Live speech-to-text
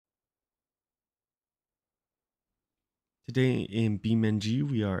Today in BeamNG,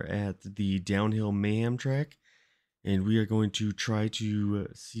 we are at the downhill Mayhem track, and we are going to try to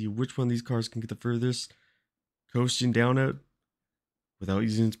see which one of these cars can get the furthest, coasting down it without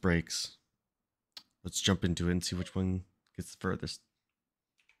using its brakes. Let's jump into it and see which one gets the furthest.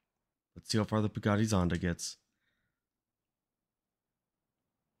 Let's see how far the Bugatti Zonda gets.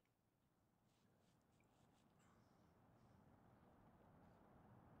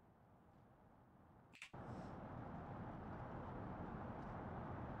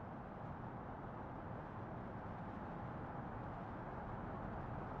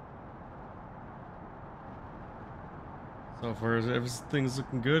 So far, everything's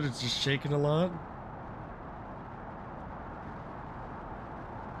looking good. It's just shaking a lot.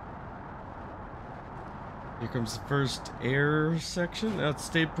 Here comes the first air section. That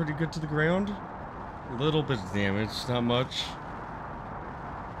stayed pretty good to the ground. A little bit of damage, not much.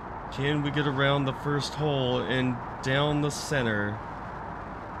 Can we get around the first hole and down the center?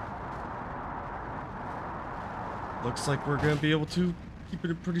 Looks like we're going to be able to keep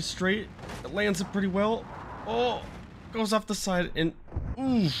it pretty straight. It lands it pretty well. Oh, goes off the side and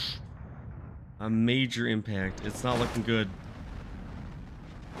oof. A major impact. It's not looking good.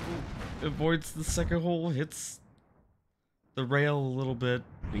 Avoids the second hole, hits the rail a little bit,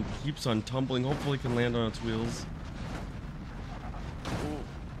 and keeps on tumbling. Hopefully can land on its wheels.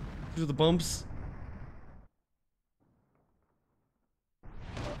 Through the bumps.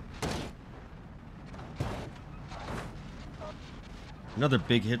 Another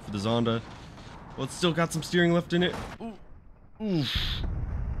big hit for the Zonda. Well, it's still got some steering left in it. Ooh. Oof.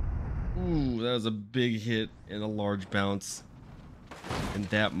 Ooh, that was a big hit and a large bounce. And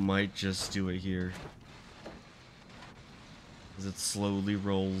that might just do it here. As it slowly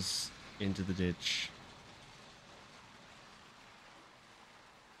rolls into the ditch.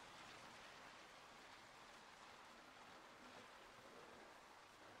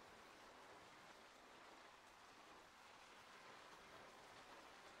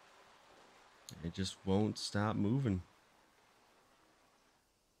 It just won't stop moving.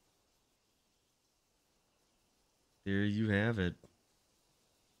 There you have it.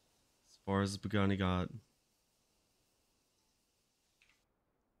 As far as the Bugatti got.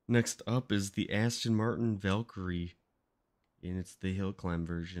 Next up is the Aston Martin Valkyrie. And it's the hill climb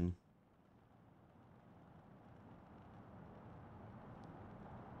version.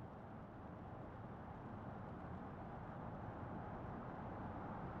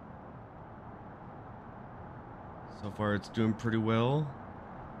 So far it's doing pretty well.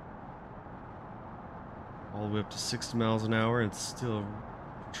 All the way up to 60 miles an hour, and still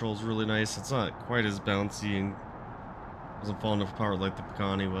controls really nice. It's not quite as bouncy and doesn't fall apart like the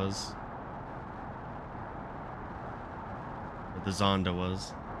Bugatti was. Or the Zonda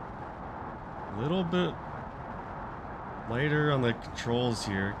was. A little bit lighter on the controls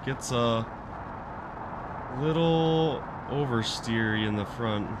here. Gets a little oversteery in the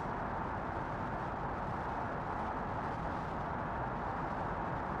front.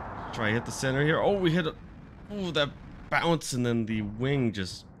 Try to hit the center here. Oh, we hit a... Oh, that bounce, and then the wing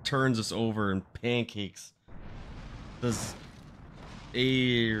just turns us over and pancakes. Does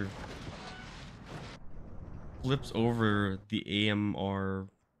a... Flips over the AMR...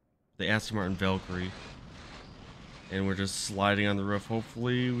 The Aston Martin Valkyrie. And we're just sliding on the roof.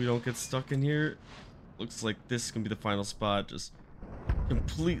 Hopefully we don't get stuck in here. Looks like this is going to be the final spot. Just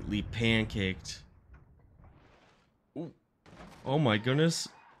completely pancaked. Ooh. Oh my goodness.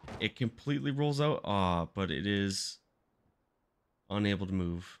 It completely rolls out, but it is unable to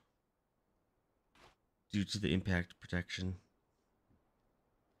move due to the impact protection.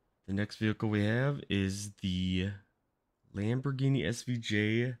 The next vehicle we have is the Lamborghini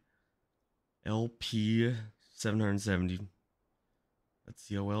SVJ LP 770. Let's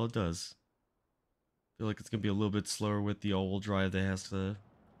see how well it does. I feel like it's going to be a little bit slower with the all-wheel drive that it has to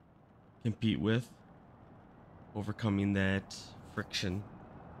compete with, overcoming that friction.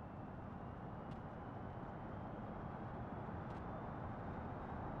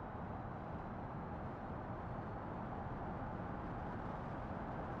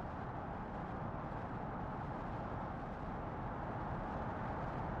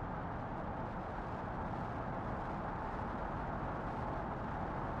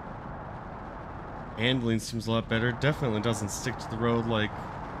 Handling seems a lot better. Definitely doesn't stick to the road like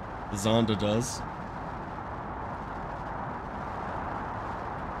the Zonda does.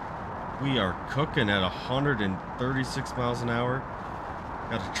 We are cooking at 136 miles an hour.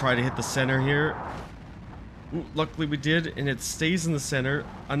 Got to try to hit the center here. Ooh, luckily we did, and it stays in the center.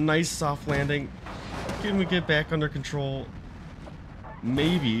 A nice soft landing. Can we get back under control?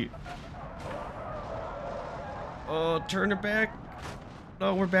 Maybe. Oh, turn it back.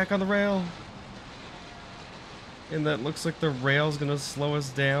 No, we're back on the rail. And that looks like the rail's gonna slow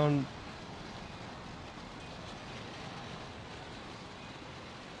us down.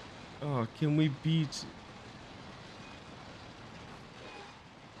 Oh, can we beat...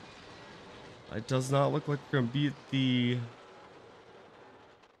 It does not look like we're gonna beat the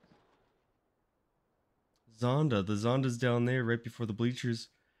Zonda. The Zonda's down there right before the bleachers.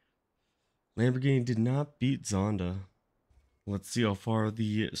 Lamborghini did not beat Zonda. Let's see how far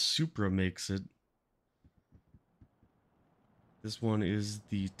the Supra makes it. This one is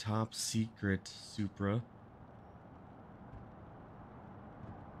the top secret Supra.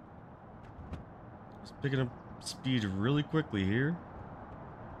 Just picking up speed really quickly here.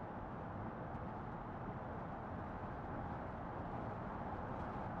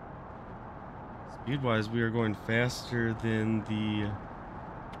 Speed-wise, we are going faster than the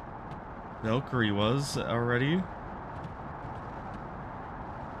Valkyrie was already.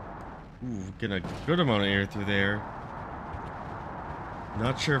 Ooh, getting a good amount of air through there.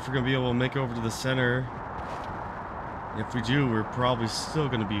 Not sure if we're going to be able to make it over to the center. If we do, we're probably still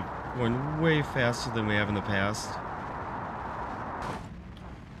going to be going way faster than we have in the past.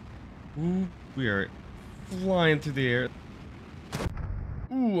 Ooh, we are flying through the air.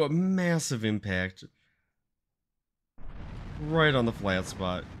 Ooh, a massive impact. Right on the flat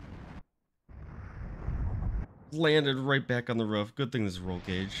spot. Landed right back on the roof. Good thing this is roll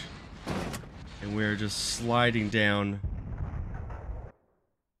cage. And we're just sliding down.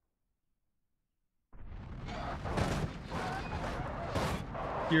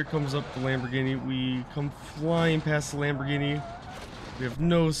 Here comes up the Lamborghini. We come flying past the Lamborghini. We have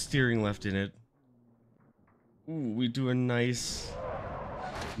no steering left in it. Ooh, we do a nice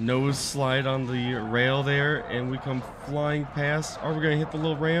nose slide on the rail there, and we come flying past. Are we gonna hit the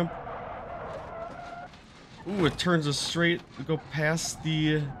little ramp? Ooh, it turns us straight. We go past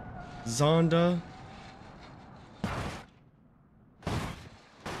the Zonda.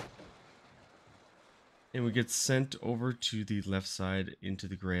 And we get sent over to the left side into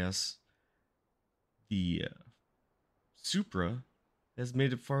the grass. The Supra has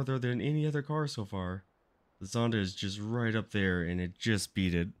made it farther than any other car so far. The Zonda is just right up there, and it just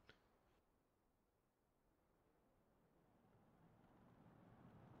beat it.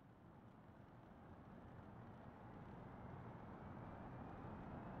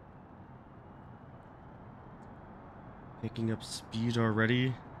 Picking up speed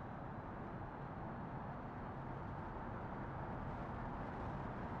already.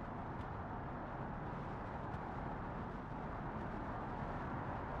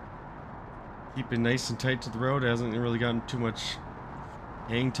 Keep it nice and tight to the road. It hasn't really gotten too much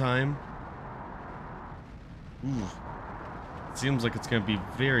hang time. Ooh. It seems like it's going to be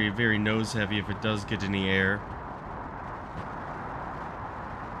very, very nose heavy if it does get any air.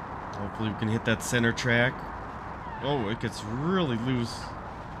 Hopefully we can hit that center track. Oh, it gets really loose.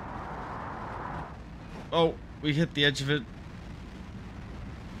 Oh, we hit the edge of it.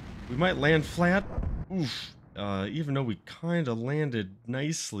 We might land flat. Oof. Even though we kind of landed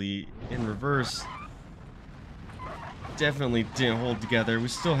nicely in reverse, definitely didn't hold together. We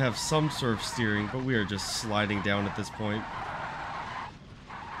still have some sort of steering, but we are just sliding down at this point.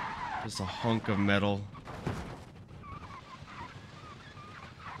 Just a hunk of metal.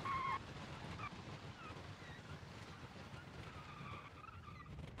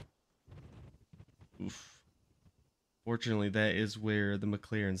 Oof. Fortunately, that is where the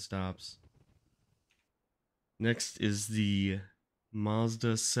McLaren stops. Next is the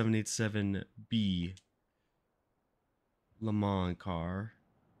Mazda 787B Le Mans car.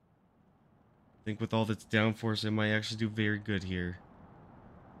 I think with all that's downforce, it might actually do very good here.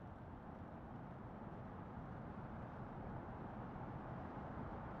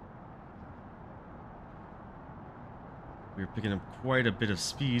 We're picking up quite a bit of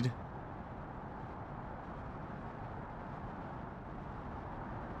speed.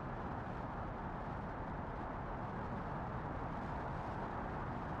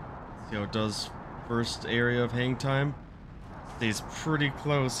 See how it does first area of hang time. Stays pretty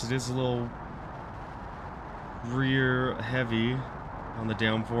close. It is a little rear heavy on the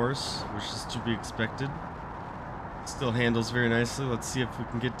downforce, which is to be expected. Still handles very nicely. Let's see if we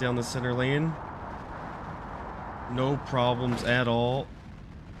can get down the center lane. No problems at all.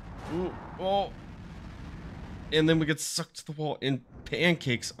 Ooh, oh. And then we get sucked to the wall and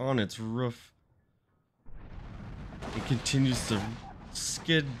pancakes on its roof. It continues to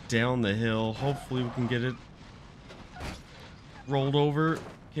skid down the hill. Hopefully we can get it rolled over.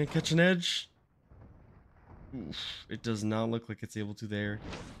 Can't catch an edge. Oof, it does not look like it's able to there.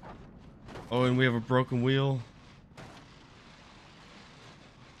 Oh, and we have a broken wheel.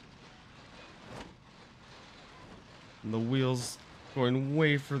 And the wheels going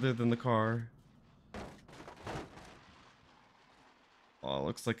way further than the car. Oh,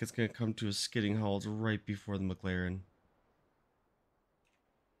 looks like it's going to come to a skidding halt right before the McLaren.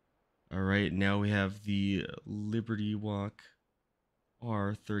 Alright, now we have the Liberty Walk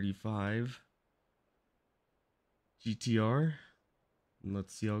R35 GTR. And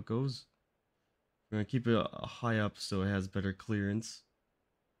let's see how it goes. We're going to keep it high up so it has better clearance.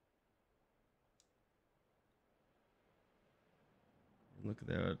 Look at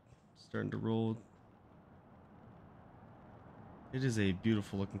that, starting to roll. It is a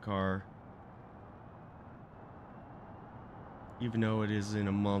beautiful looking car. Even though it is in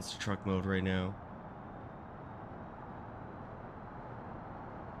a monster truck mode right now.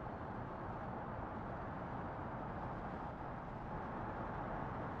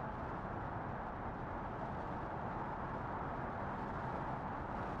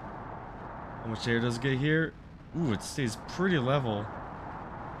 How much air does it get here? Ooh, it stays pretty level.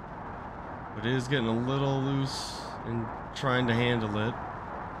 But it is getting a little loose and trying to handle it.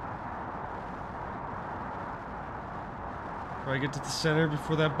 Try to get to the center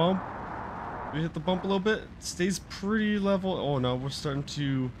before that bump. We hit the bump a little bit. It stays pretty level. Oh no, we're starting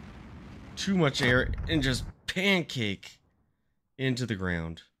to too much air and just pancake into the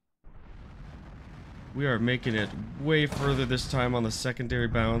ground. We are making it way further this time on the secondary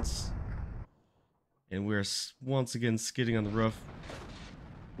bounce. And we're once again skidding on the roof.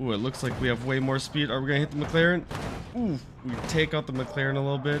 Ooh, it looks like we have way more speed. Are we gonna hit the McLaren? Ooh, we take out the McLaren a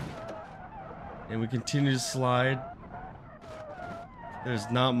little bit. And we continue to slide. There's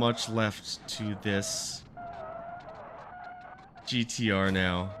not much left to this GTR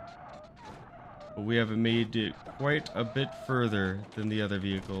now. But we have made it quite a bit further than the other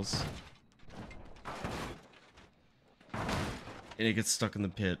vehicles. And it gets stuck in the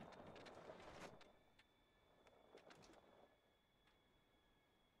pit.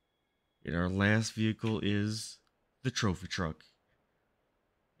 And our last vehicle is the trophy truck.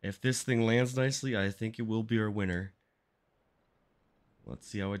 If this thing lands nicely, I think it will be our winner. Let's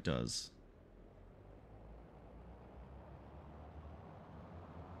see how it does.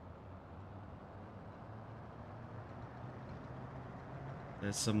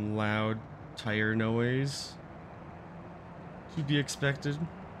 There's some loud tire noise to be expected.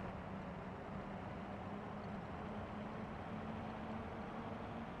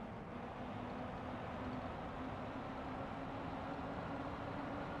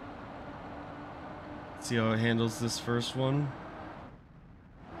 See how it handles this first one.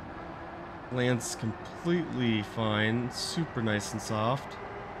 Lands completely fine, super nice and soft.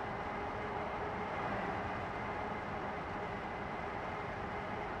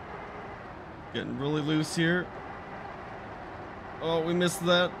 Getting really loose here. Oh, we missed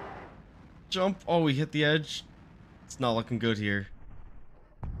that jump. Oh, we hit the edge. It's not looking good here.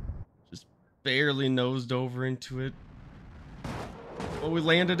 Just barely nosed over into it. Oh, we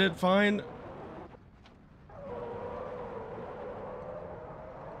landed it fine.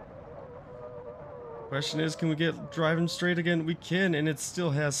 Question is, can we get driving straight again? We can, and it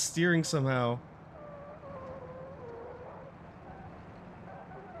still has steering somehow.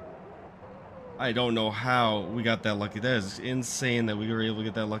 I don't know how we got that lucky. That is insane that we were able to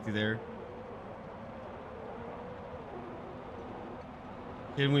get that lucky there.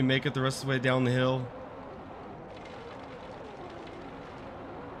 Can we make it the rest of the way down the hill?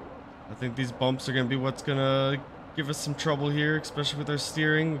 I think these bumps are going to be what's going to give us some trouble here, especially with our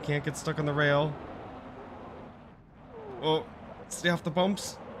steering. We can't get stuck on the rail. Oh, stay off the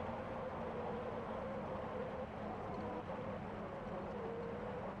bumps.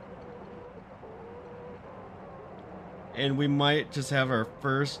 And we might just have our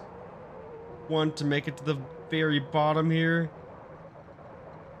first one to make it to the very bottom here.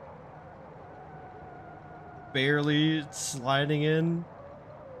 Barely sliding in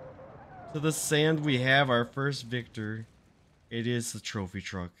to the sand. We have our first victor. It is the trophy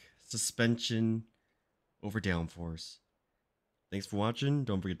truck. Suspension over downforce. Thanks for watching.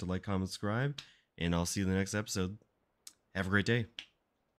 Don't forget to like, comment, subscribe, and I'll see you in the next episode. Have a great day.